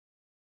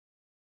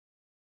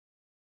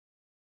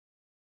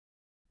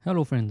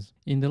Hello friends,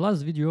 in the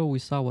last video we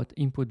saw what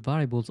input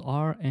variables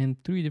are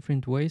and 3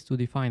 different ways to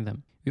define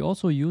them. We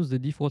also used the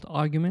default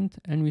argument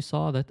and we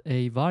saw that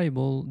a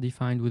variable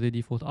defined with a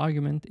default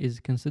argument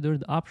is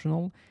considered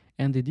optional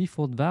and the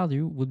default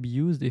value would be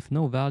used if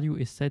no value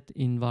is set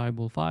in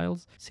variable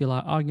files,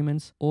 CLI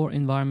arguments or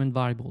environment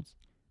variables.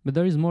 But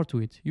there is more to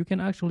it. You can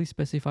actually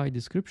specify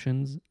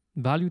descriptions,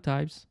 value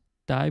types,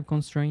 type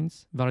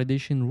constraints,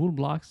 validation rule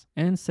blocks,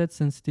 and set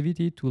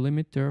sensitivity to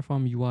limit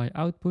Terraform UI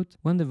output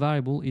when the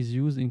variable is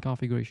used in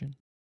configuration.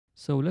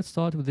 So let's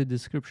start with the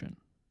description.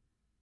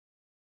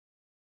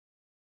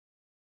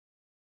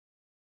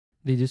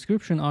 The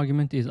description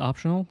argument is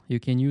optional. You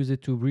can use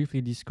it to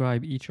briefly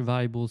describe each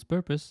variable's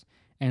purpose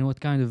and what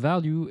kind of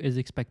value is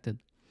expected.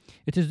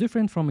 It is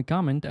different from a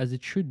comment as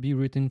it should be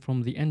written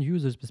from the end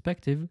user's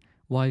perspective,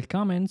 while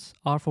comments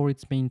are for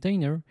its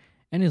maintainer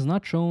and is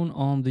not shown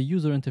on the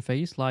user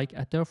interface like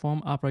a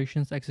Terraform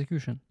operations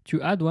execution.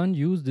 To add one,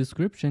 use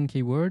description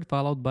keyword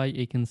followed by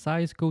a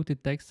concise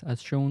quoted text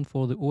as shown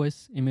for the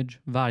OS image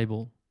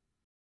variable.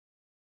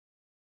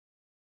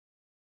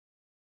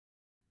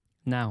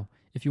 Now,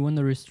 if you want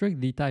to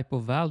restrict the type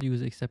of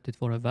values accepted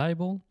for a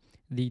variable,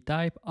 the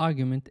type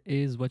argument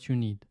is what you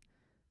need.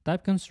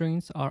 Type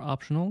constraints are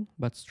optional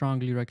but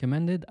strongly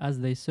recommended as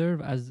they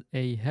serve as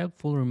a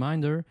helpful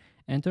reminder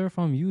and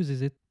Terraform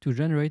uses it to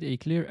generate a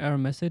clear error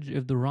message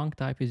if the wrong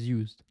type is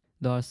used.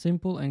 There are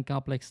simple and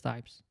complex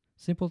types.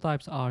 Simple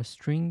types are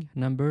string,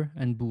 number,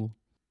 and bool.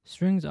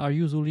 Strings are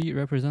usually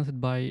represented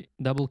by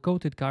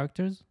double-quoted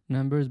characters,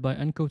 numbers by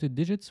unquoted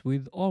digits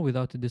with or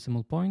without a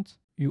decimal point.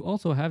 You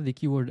also have the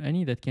keyword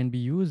any that can be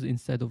used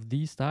instead of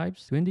these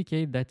types to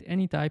indicate that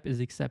any type is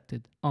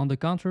accepted. On the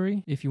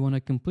contrary, if you want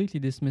to completely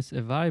dismiss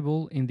a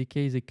variable in the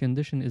case a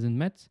condition isn't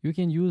met, you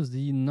can use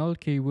the null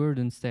keyword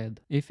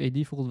instead. If a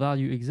default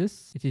value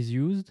exists, it is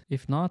used.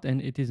 If not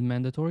and it is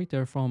mandatory,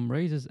 Terraform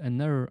raises an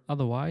error.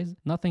 Otherwise,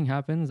 nothing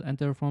happens and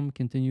Terraform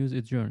continues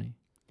its journey.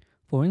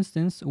 For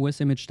instance,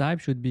 OS image type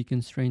should be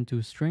constrained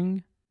to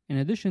string. In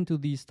addition to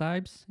these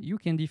types, you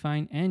can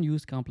define and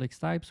use complex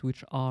types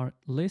which are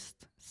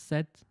list,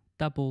 set,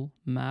 tuple,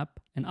 map,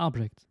 and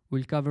object.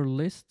 We'll cover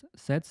list,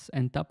 sets,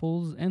 and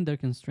tuples and their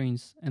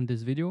constraints in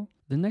this video.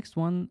 The next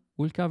one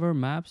will cover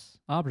maps,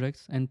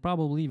 objects, and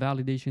probably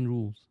validation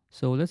rules.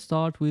 So let's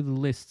start with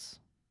lists.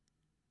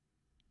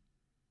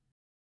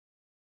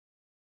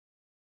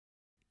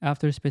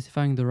 After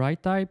specifying the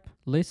right type,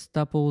 lists,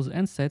 tuples,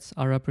 and sets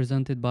are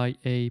represented by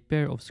a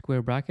pair of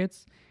square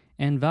brackets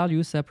and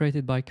values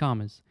separated by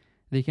commas.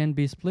 They can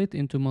be split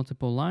into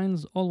multiple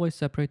lines, always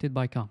separated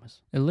by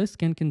commas. A list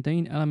can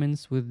contain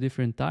elements with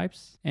different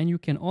types, and you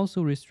can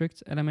also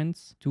restrict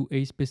elements to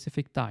a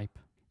specific type.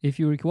 If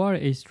you require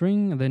a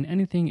string, then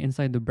anything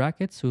inside the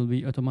brackets will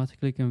be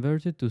automatically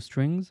converted to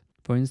strings.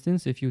 For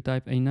instance, if you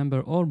type a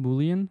number or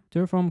boolean,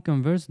 Terraform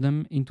converts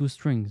them into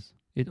strings.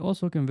 It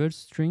also converts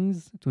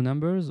strings to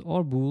numbers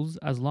or bools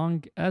as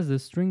long as the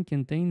string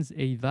contains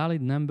a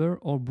valid number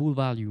or bool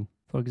value.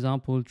 For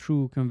example,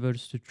 true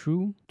converts to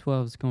true,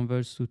 12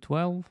 converts to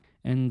 12,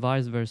 and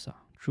vice versa.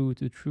 True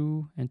to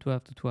true and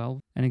 12 to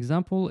 12. An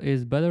example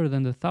is better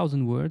than the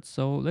 1,000 words,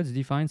 so let's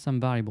define some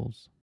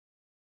variables.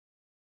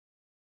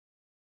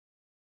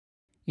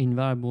 In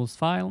variables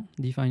file,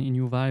 define a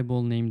new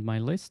variable named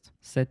myList.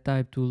 Set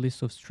type to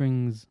list of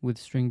strings with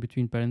string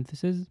between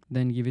parentheses,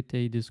 then give it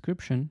a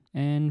description,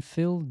 and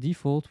fill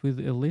default with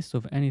a list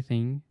of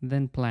anything,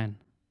 then plan.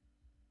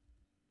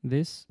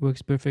 This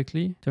works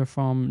perfectly.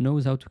 Terraform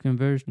knows how to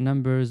convert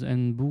numbers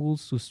and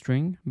bools to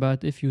string,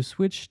 but if you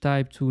switch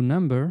type to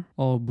number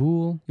or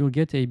bool, you'll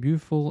get a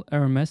beautiful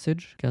error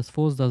message because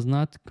false does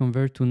not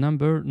convert to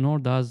number nor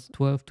does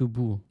 12 to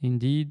bool.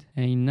 Indeed,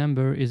 a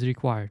number is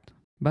required.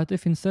 But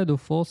if instead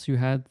of false you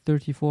had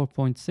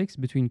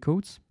 34.6 between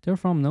quotes,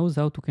 Terraform knows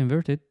how to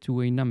convert it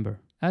to a number,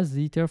 as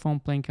the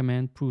Terraform plan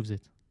command proves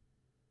it.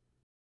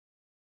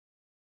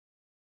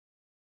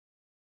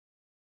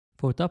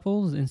 For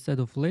tuples, instead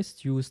of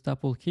list, use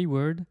tuple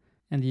keyword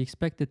and the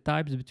expected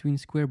types between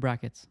square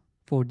brackets.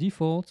 For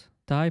default,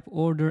 type,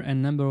 order,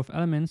 and number of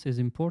elements is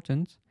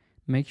important.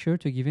 Make sure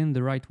to give in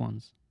the right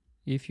ones.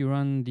 If you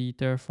run the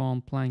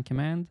Terraform plan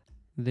command,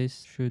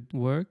 this should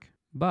work.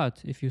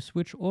 But if you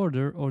switch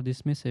order or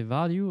dismiss a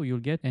value, you'll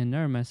get an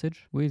error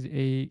message with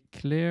a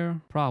clear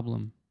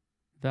problem.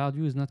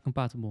 Value is not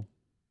compatible.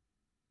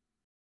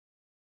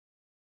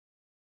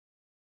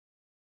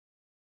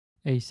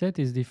 A set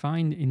is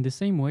defined in the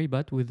same way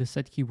but with the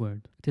set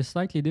keyword. It is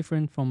slightly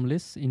different from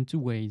lists in two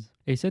ways.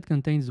 A set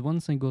contains one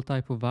single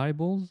type of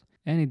variables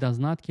and it does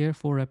not care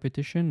for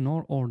repetition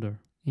nor order.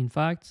 In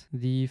fact,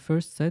 the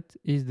first set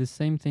is the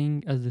same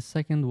thing as the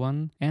second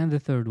one and the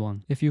third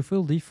one. If you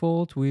fill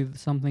default with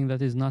something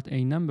that is not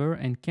a number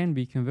and can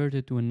be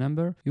converted to a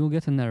number, you'll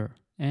get an error.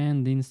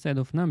 And instead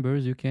of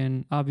numbers, you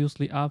can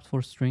obviously opt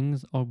for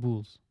strings or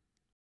bools.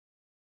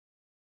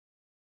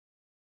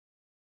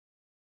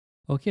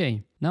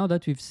 Okay, now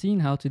that we've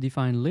seen how to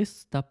define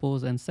lists,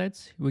 tuples, and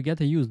sets, we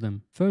gotta use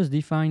them. First,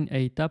 define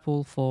a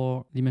tuple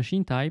for the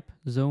machine type,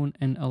 zone,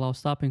 and allow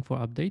stopping for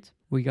update.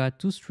 We got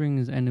two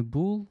strings and a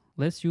bool.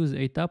 Let's use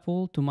a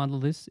tuple to model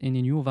this in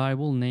a new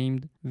variable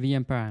named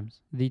vmparams.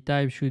 The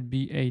type should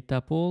be a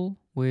tuple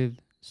with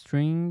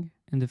string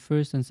in the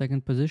first and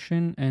second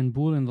position and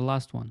bool in the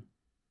last one.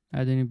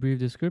 Add in a brief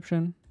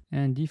description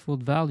and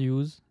default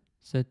values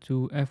set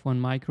to F1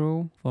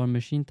 micro for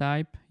machine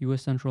type,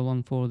 US Central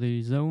 1 for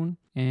the zone,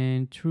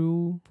 and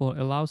true for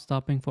allow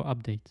stopping for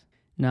update.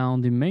 Now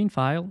on the main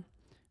file,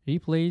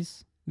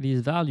 replace these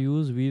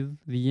values with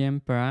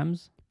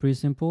vmparams. Pretty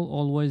simple,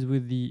 always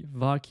with the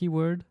var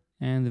keyword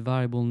and the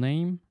variable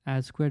name,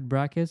 add squared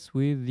brackets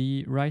with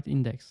the right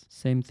index.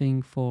 Same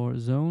thing for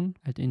zone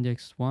at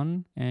index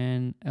 1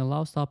 and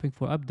allow stopping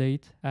for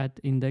update at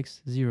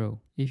index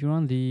 0. If you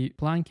run the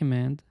plan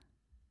command,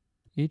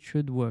 it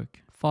should work.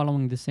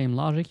 Following the same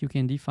logic, you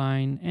can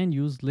define and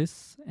use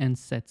lists and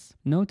sets.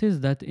 Notice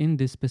that in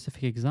this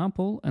specific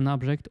example, an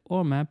object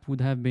or map would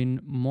have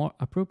been more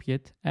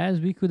appropriate, as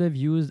we could have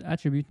used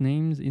attribute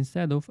names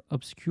instead of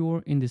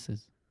obscure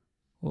indices.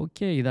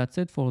 Okay, that's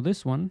it for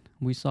this one.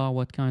 We saw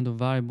what kind of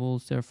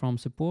variables Terraform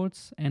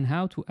supports and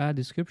how to add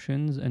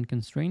descriptions and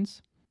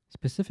constraints.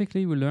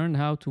 Specifically, we learned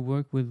how to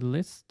work with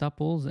lists,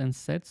 tuples, and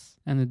sets,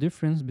 and the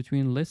difference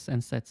between lists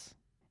and sets.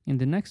 In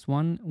the next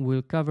one,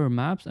 we'll cover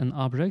maps and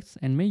objects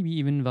and maybe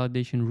even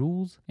validation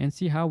rules and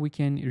see how we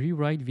can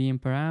rewrite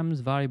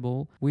vmparams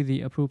variable with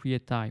the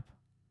appropriate type.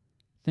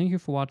 Thank you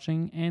for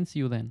watching and see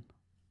you then.